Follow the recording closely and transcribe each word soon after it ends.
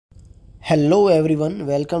Hello everyone,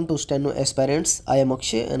 welcome to Steno Aspirants. I am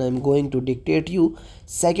Akshay and I am going to dictate you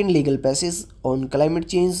second legal passage on climate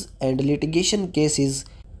change and litigation cases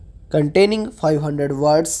containing 500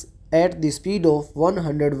 words at the speed of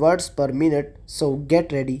 100 words per minute. So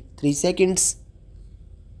get ready. 3 seconds.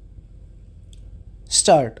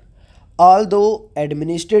 Start. Although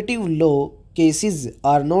administrative law cases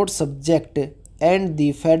are not subject and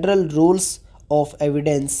the federal rules of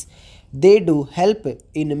evidence, they do help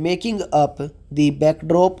in making up the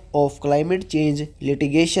backdrop of climate change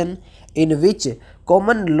litigation in which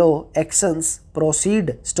common law actions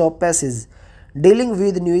proceed stop passage. Dealing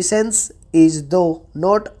with nuisance is though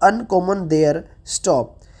not uncommon there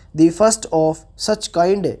stop. The first of such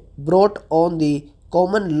kind brought on the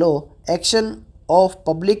common law action of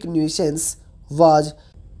public nuisance was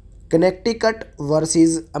Connecticut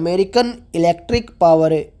versus American Electric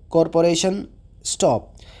Power Corporation stop.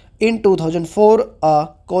 In 2004, a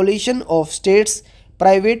coalition of states,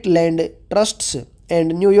 private land trusts,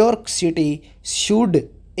 and New York City sued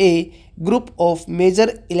a group of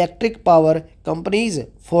major electric power companies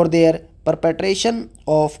for their perpetration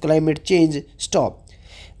of climate change stop.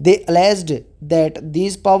 They alleged that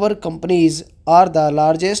these power companies are the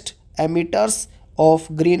largest emitters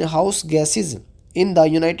of greenhouse gases in the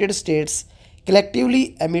United States,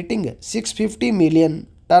 collectively emitting 650 million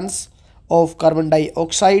tons of carbon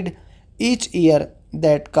dioxide each year.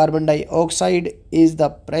 That carbon dioxide is the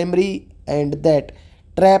primary and that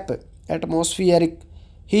trap atmospheric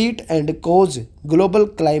heat and cause global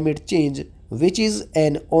climate change, which is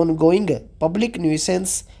an ongoing public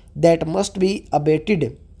nuisance that must be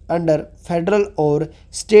abated under federal or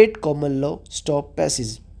state common law stop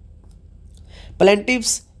passage.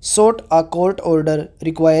 Plaintiffs sought a court order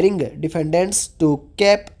requiring defendants to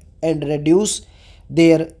cap and reduce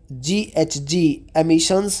their GHG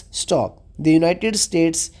emissions stop. The United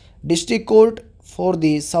States District Court for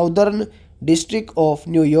the Southern District of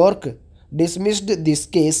New York dismissed this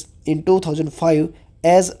case in 2005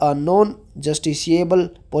 as a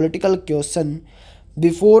non-justiciable political question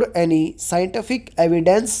before any scientific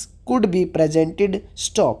evidence could be presented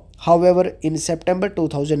stop. However, in September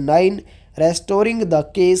 2009, restoring the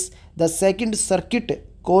case, the Second Circuit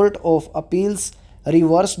Court of Appeals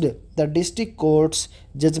reversed the district court's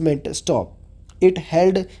judgment stop. It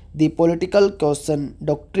held the political question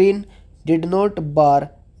doctrine did not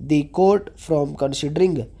bar the court from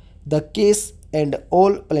considering the case and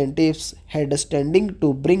all plaintiffs had standing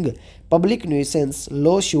to bring public nuisance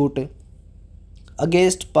lawsuit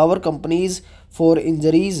against power companies for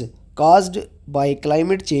injuries caused by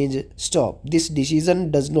climate change stop. This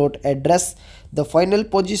decision does not address the final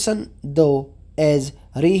position though, as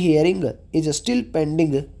rehearing is still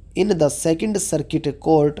pending in the Second Circuit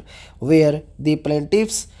Court where the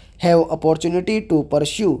plaintiffs have opportunity to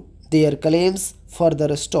pursue their claims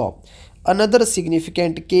further stop. Another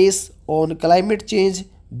significant case on climate change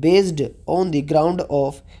based on the ground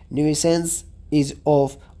of nuisance is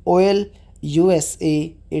of Oil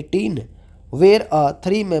USA 18, where a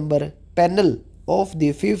three-member panel of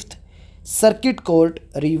the Fifth Circuit Court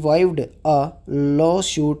revived a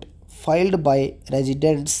lawsuit filed by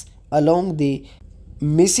residents along the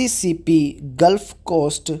Mississippi Gulf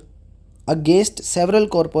Coast against several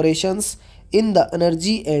corporations in the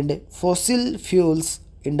energy and fossil fuels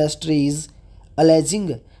industries,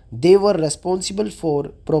 alleging they were responsible for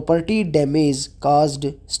property damage caused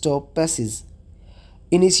stop passage.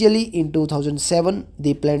 Initially in 2007,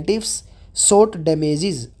 the plaintiffs sought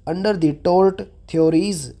damages under the tort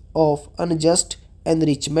theories of unjust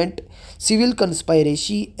enrichment, civil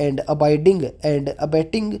conspiracy, and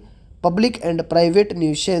abetting public and private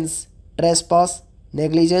nuisance, trespass,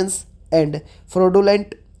 negligence, and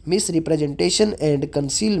fraudulent misrepresentation and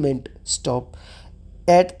concealment stop.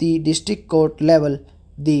 At the district court level,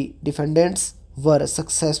 the defendants were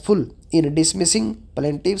successful in dismissing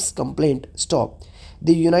plaintiff's complaint stop.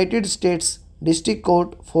 The United States District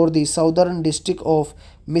Court for the Southern District of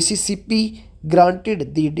Mississippi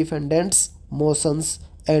granted the defendants' motions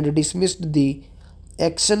and dismissed the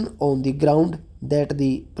action on the ground that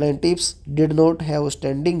the plaintiffs did not have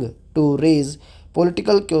standing to raise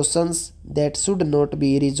political questions that should not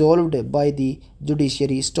be resolved by the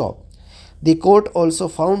judiciary stop. The court also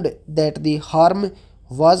found that the harm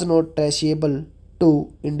was not traceable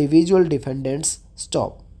to individual defendants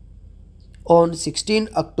stop. On 16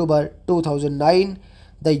 October 2009,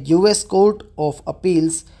 the U.S. Court of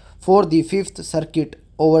Appeals for the Fifth Circuit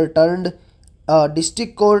overturned a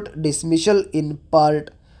district court dismissal in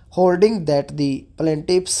part, holding that the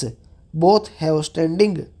plaintiffs both have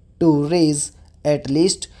standing to raise at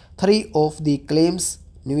least three of the claims: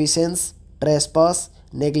 nuisance, trespass,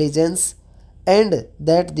 negligence, and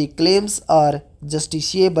that the claims are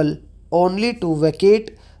justiciable only to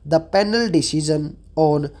vacate the panel decision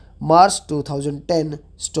on March 2010.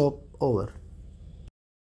 Stop over.